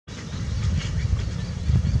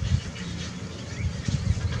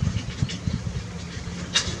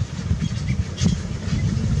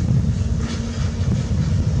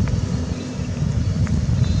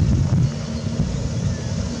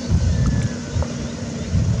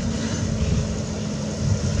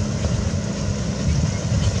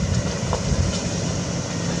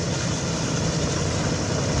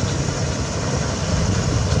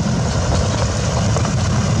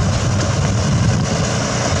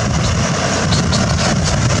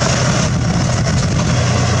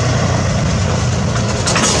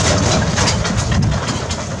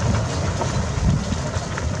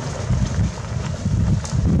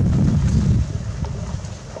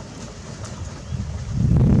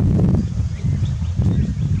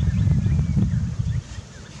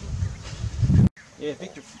Yeah,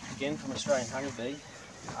 Victor again from Australian Honeybee.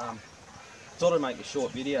 Thought I'd make a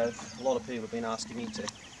short video. A lot of people have been asking me to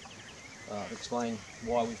explain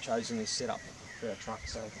why we've chosen this setup for our truck,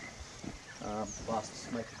 so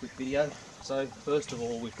let's make a quick video. So first of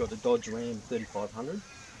all, we've got the Dodge Ram 3500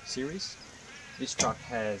 series. This truck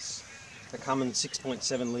has a Cummins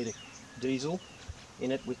 6.7 litre diesel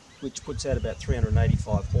in it, which puts out about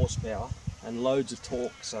 385 horsepower and loads of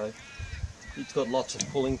torque, so it's got lots of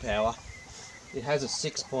pulling power. It has a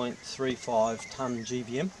 6.35 tonne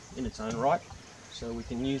GVM in its own right, so we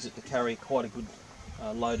can use it to carry quite a good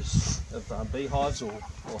load of beehives or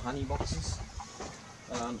honey boxes.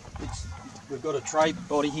 We've got a tray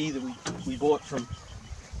body here that we bought from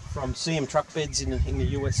CM Truck Beds in the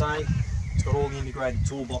USA. It's got all the integrated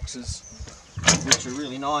toolboxes, which are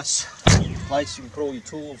really nice. Place you can put all your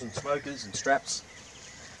tools and smokers and straps.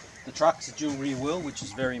 The truck's a dual rear wheel, which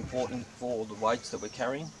is very important for the weights that we're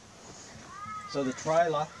carrying. So the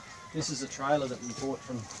trailer, this is a trailer that we bought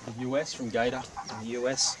from the US, from Gator in the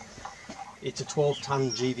US. It's a 12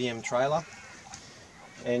 tonne GVM trailer,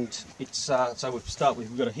 and it's so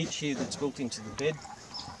we've got a hitch here that's built into the bed.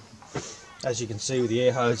 As you can see with the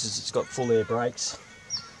air hoses, it's got full air brakes.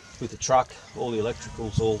 With the truck, all the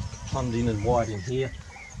electricals all plumbed in and wired in here,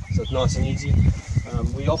 so it's nice and easy.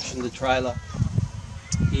 We optioned the trailer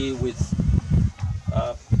here with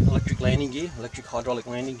electric landing gear, electric hydraulic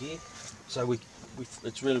landing gear. So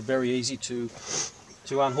it's really very easy to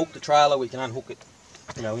unhook the trailer. We can unhook it,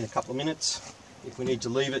 in a couple of minutes if we need to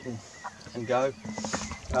leave it and go.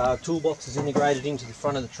 Toolbox is integrated into the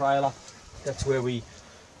front of the trailer. That's where we,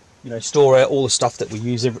 store all the stuff that we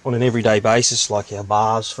use on an everyday basis, like our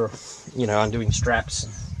bars for, undoing straps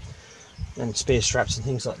and spare straps and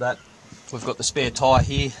things like that. We've got the spare tyre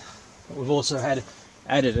here. We've also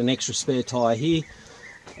added an extra spare tyre here,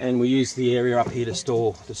 and we use the area up here to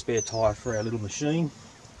store the spare tyre for our little machine.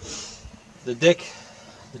 The deck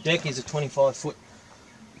is a 25-foot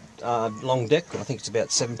long deck. I think it's about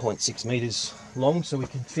 7.6 metres long, so we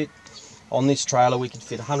can fit, on this trailer we can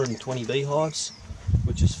fit 120 beehives,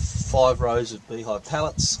 which is 5 rows of beehive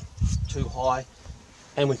pallets, 2 high,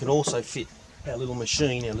 and we can also fit our little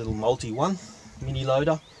machine, our little multi-one mini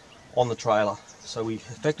loader, on the trailer. So we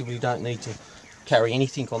effectively don't need to carry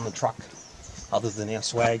anything on the truck other than our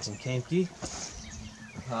swags and camp gear.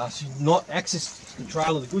 So not access the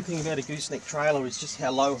trailer. The good thing about a gooseneck trailer is just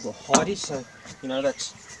how low the height is. So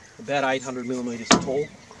that's about 800 millimeters tall.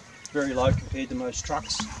 Very low compared to most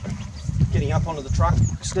trucks. Getting up onto the truck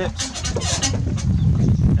steps,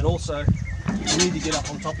 and also you need to get up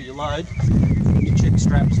on top of your load to check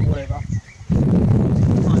straps or whatever.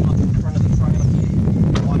 Climb up in front of the trailer here,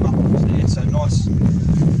 climb up onto there. So nice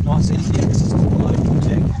easy access to the load from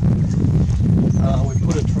deck.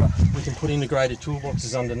 We can put integrated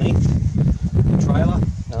toolboxes underneath the trailer.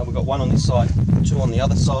 We've got one on this side, 2 on the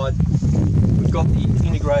other side. We've got the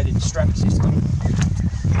integrated strap system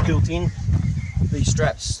built in. These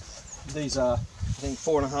straps, these are I think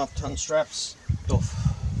 4.5 tonne straps, or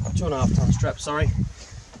 2.5 tonne straps, sorry.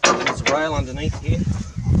 There's a rail underneath here.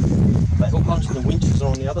 They hook onto the winches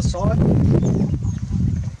on the other side.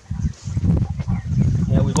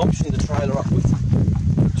 Now we've optioned the trailer up with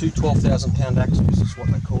 2 12,000 pound axles, is what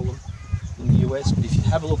they call them in the US, but if you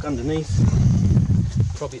have a look underneath,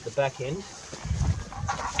 probably at the back end,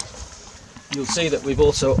 you'll see that we've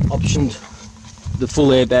also optioned the full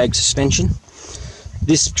airbag suspension.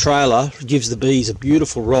 This trailer gives the bees a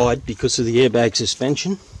beautiful ride because of the airbag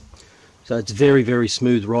suspension, so it's very, very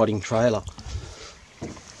smooth riding trailer.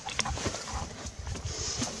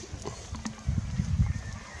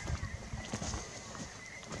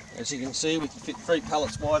 As you can see, we can fit 3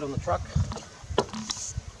 pallets wide on the truck.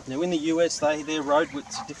 Now in the US, their road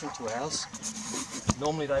widths are different to ours.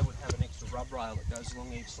 Normally they would have an extra rub rail that goes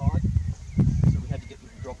along each side, so we had to get them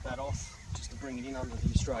to drop that off just to bring it in under the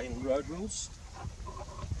Australian road rules.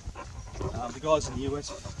 The guys in the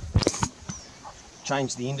US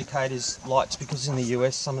changed the indicators lights because in the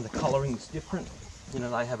US some of the colouring is different.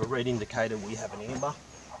 They have a red indicator, we have an amber.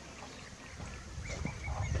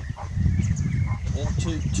 And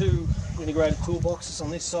two integrated toolboxes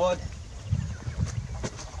on this side.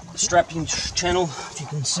 The strapping channel, if you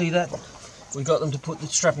can see that, we got them to put the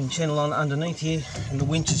strapping channel on underneath here, and the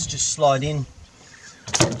winches just slide in.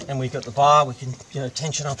 And we've got the bar. We can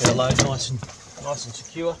tension up our load nice and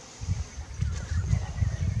secure.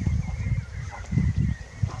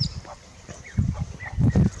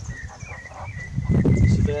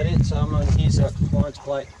 That's about it. So here's our compliance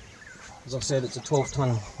plate. As I said, it's a 12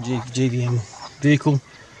 tonne GVM vehicle.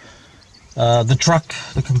 The truck,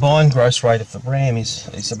 the combined gross weight of the Ram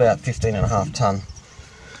is about 15.5 tonne.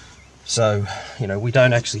 So, you know, we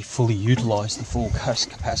don't actually fully utilise the full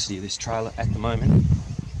capacity of this trailer at the moment,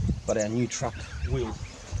 but our new truck will.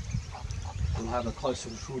 We'll have a closer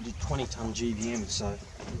to 20 tonne GVM, so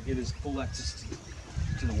it'll give us full access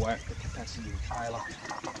to the capacity of the trailer.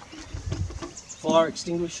 Fire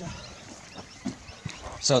extinguisher.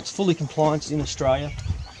 So it's fully compliant in Australia.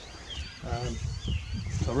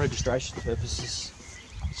 For registration purposes,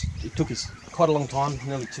 it took us quite a long time,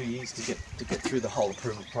 nearly 2 years to get through the whole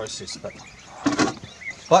approval process.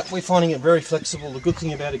 But we're finding it very flexible. The good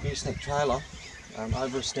thing about a gooseneck trailer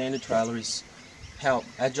over a standard trailer is how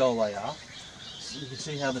agile they are. So you can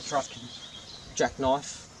see how the truck can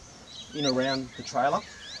jackknife in around the trailer.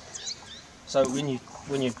 So when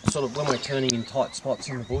we're turning in tight spots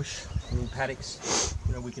in the bush, in paddocks,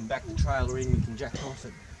 you know, we can back the trailer in, we can jackknife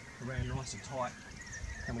it around nice and tight,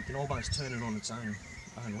 and we can almost turn it on its own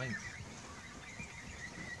length.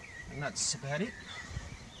 And that's about it.